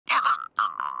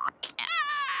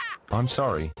I'm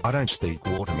sorry, I don't speak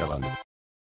watermelon.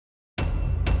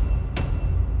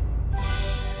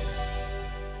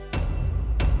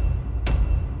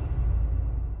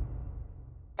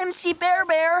 MC Bear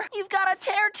Bear, you've got a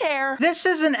tear. This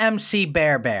isn't MC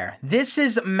Bear Bear. This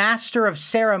is Master of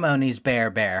Ceremonies Bear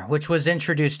Bear, which was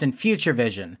introduced in Future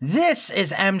Vision. This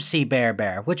is MC Bear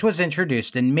Bear, which was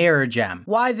introduced in Mirror Gem.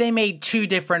 Why they made two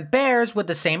different bears with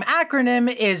the same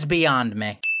acronym is beyond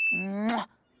me.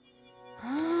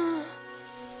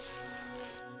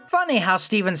 Funny how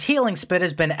Steven's healing spit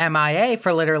has been MIA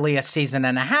for literally a season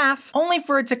and a half, only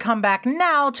for it to come back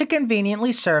now to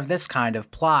conveniently serve this kind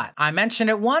of plot. I mentioned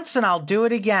it once and I'll do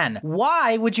it again.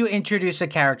 Why would you introduce a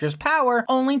character's power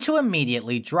only to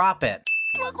immediately drop it?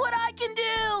 Look what I can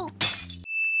do!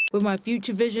 With my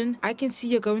future vision, I can see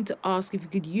you're going to ask if you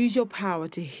could use your power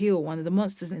to heal one of the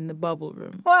monsters in the bubble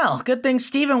room. Well, good thing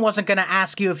Steven wasn't gonna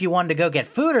ask you if you wanted to go get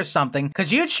food or something,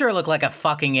 cause you'd sure look like a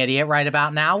fucking idiot right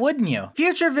about now, wouldn't you?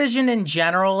 Future vision in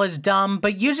general is dumb,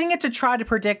 but using it to try to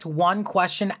predict one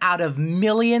question out of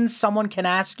millions someone can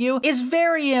ask you is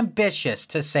very ambitious,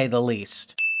 to say the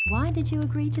least. Why did you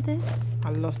agree to this? I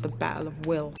lost the battle of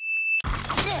will.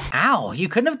 Ow, you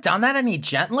couldn't have done that any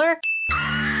gentler?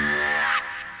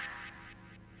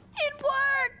 It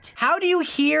worked! How do you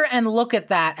hear and look at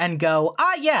that and go,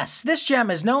 ah yes, this gem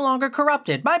is no longer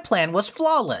corrupted, my plan was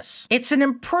flawless? It's an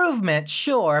improvement,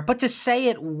 sure, but to say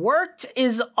it worked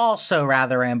is also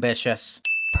rather ambitious.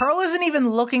 Pearl isn't even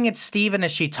looking at Steven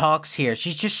as she talks here,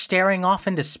 she's just staring off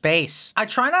into space. I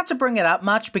try not to bring it up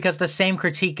much because the same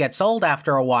critique gets old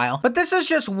after a while, but this is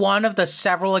just one of the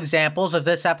several examples of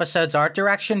this episode's art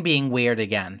direction being weird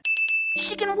again.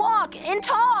 She can walk and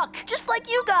talk, just like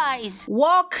you guys.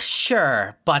 Walk,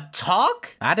 sure, but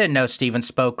talk? I didn't know Steven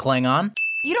spoke Klingon.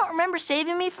 You don't remember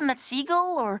saving me from that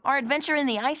seagull, or our adventure in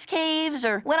the ice caves,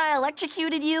 or when I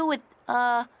electrocuted you with,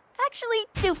 actually,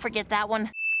 do forget that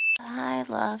one. I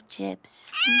love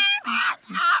chips.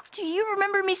 Do you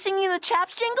remember me singing the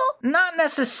Chaps jingle? Not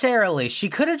necessarily. She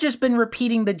could have just been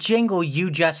repeating the jingle you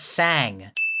just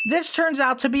sang. This turns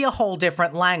out to be a whole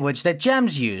different language that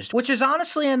Gems used, which is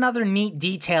honestly another neat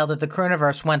detail that the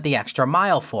Crewniverse went the extra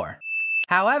mile for.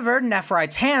 However,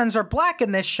 Nephrite's hands are black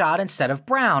in this shot instead of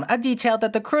brown, a detail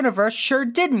that the Crewniverse sure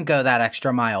didn't go that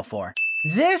extra mile for.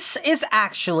 This is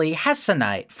actually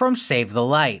Hessonite from Save the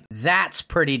Light. That's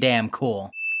pretty damn cool.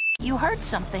 You heard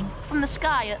something from the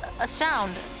sky, a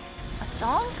sound, a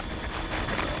song?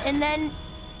 And then...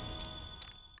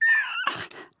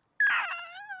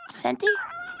 Senti?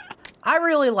 I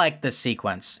really like this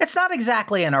sequence. It's not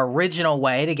exactly an original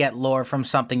way to get lore from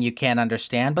something you can't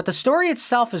understand, but the story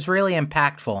itself is really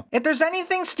impactful. If there's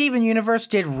anything Steven Universe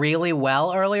did really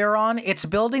well earlier on, it's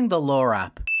building the lore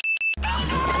up.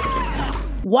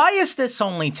 Why is this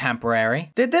only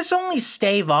temporary? Did this only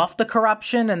stave off the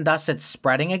corruption and thus it's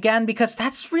spreading again? Because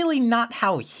that's really not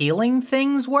how healing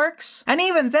things works. And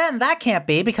even then, that can't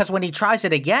be, because when he tries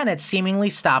it again, it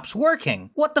seemingly stops working.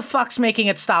 What the fuck's making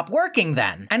it stop working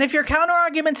then? And if your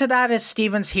counter-argument to that is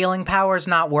Steven's healing power is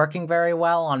not working very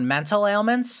well on mental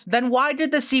ailments, then why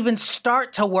did this even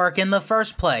start to work in the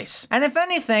first place? And if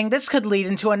anything, this could lead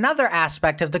into another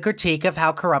aspect of the critique of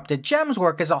how corrupted gems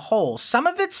work as a whole. Some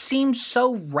of it seems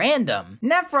so random.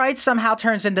 Nephrite somehow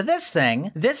turns into this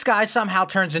thing. This guy somehow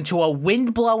turns into a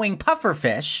wind-blowing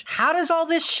pufferfish. How does all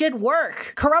this shit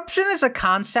work? Corruption as a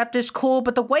concept is cool,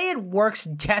 but the way it works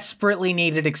desperately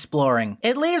needed exploring.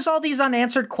 It leaves all these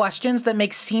unanswered questions that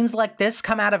make scenes like this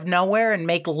come out of nowhere and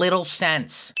make little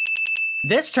sense.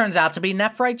 This turns out to be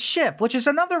Nephrite's ship, which is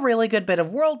another really good bit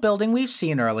of world building we've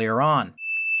seen earlier on.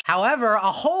 However,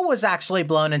 a hole was actually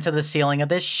blown into the ceiling of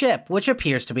this ship, which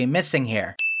appears to be missing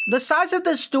here. The size of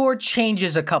this door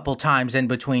changes a couple times in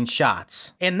between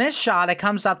shots. In this shot, it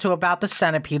comes up to about the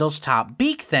centipedal's top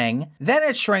beak thing, then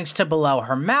it shrinks to below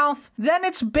her mouth, then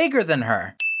it's bigger than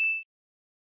her.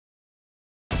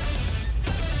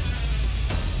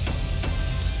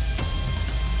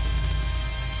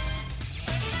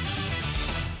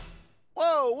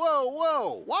 Whoa, whoa,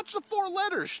 whoa! Watch the 4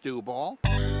 letters, Stewball.